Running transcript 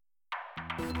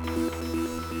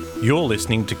You're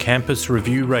listening to Campus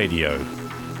Review Radio.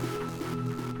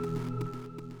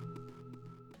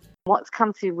 What's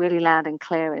come through really loud and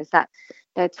clear is that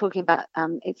they're talking about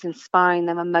it's inspiring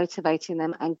them and motivating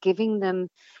them and giving them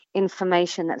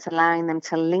information that's allowing them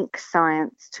to link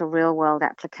science to real world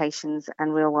applications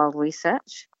and real world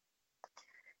research.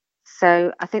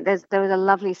 So I think there was a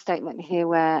lovely statement here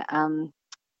where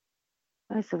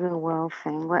where's the real world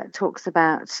thing, where it talks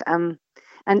about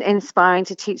and inspiring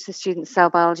to teach the students cell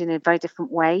biology in a very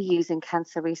different way using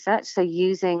cancer research. So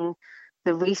using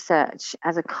the research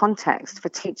as a context for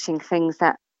teaching things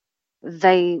that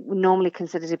they normally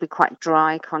consider to be quite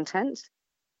dry content.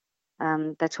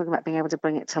 They're talking about being able to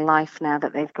bring it to life now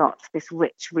that they've got this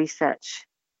rich research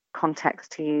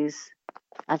context to use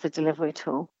as a delivery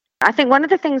tool. I think one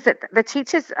of the things that the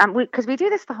teachers, because we do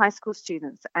this for high school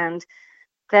students, and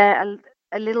they're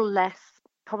a little less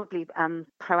probably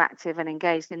proactive and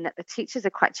engaged in that the teachers are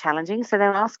quite challenging. So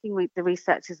they're asking the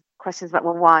researchers questions about,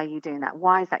 well, why are you doing that?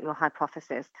 Why is that your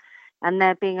hypothesis? And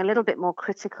they're being a little bit more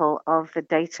critical of the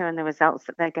data and the results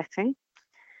that they're getting.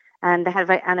 And they had a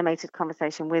very animated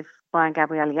conversation with Brian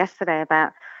Gabriele yesterday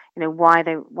about,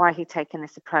 why he'd taken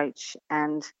this approach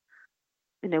and,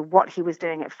 what he was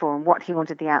doing it for and what he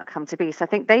wanted the outcome to be. So I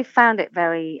think they found it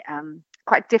very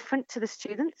quite different to the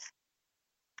students.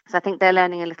 So I think they're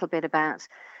learning a little bit about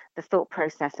the thought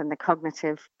process and the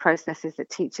cognitive processes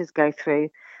that teachers go through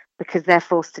because they're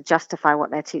forced to justify what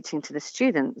they're teaching to the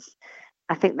students.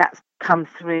 I think that's come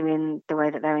through in the way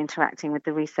that they're interacting with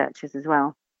the researchers as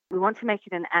well. We want to make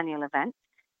it an annual event,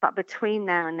 but between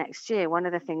now and next year, one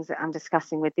of the things that I'm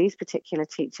discussing with these particular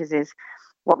teachers is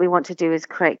what we want to do is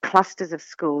create clusters of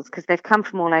schools because they've come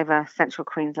from all over central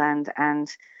Queensland and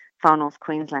far north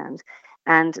Queensland.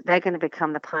 And they're going to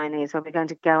become the pioneers where we're going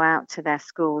to go out to their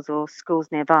schools or schools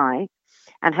nearby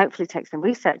and hopefully take some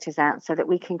researchers out so that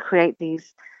we can create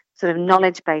these sort of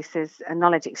knowledge bases and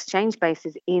knowledge exchange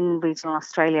bases in regional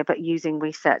Australia, but using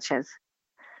researchers.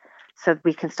 So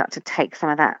we can start to take some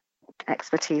of that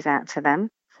expertise out to them.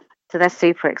 So they're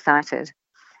super excited.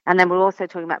 And then we're also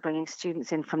talking about bringing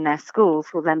students in from their schools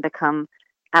who will then become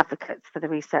advocates for the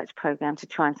research program to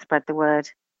try and spread the word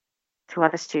to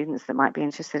other students that might be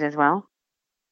interested as well.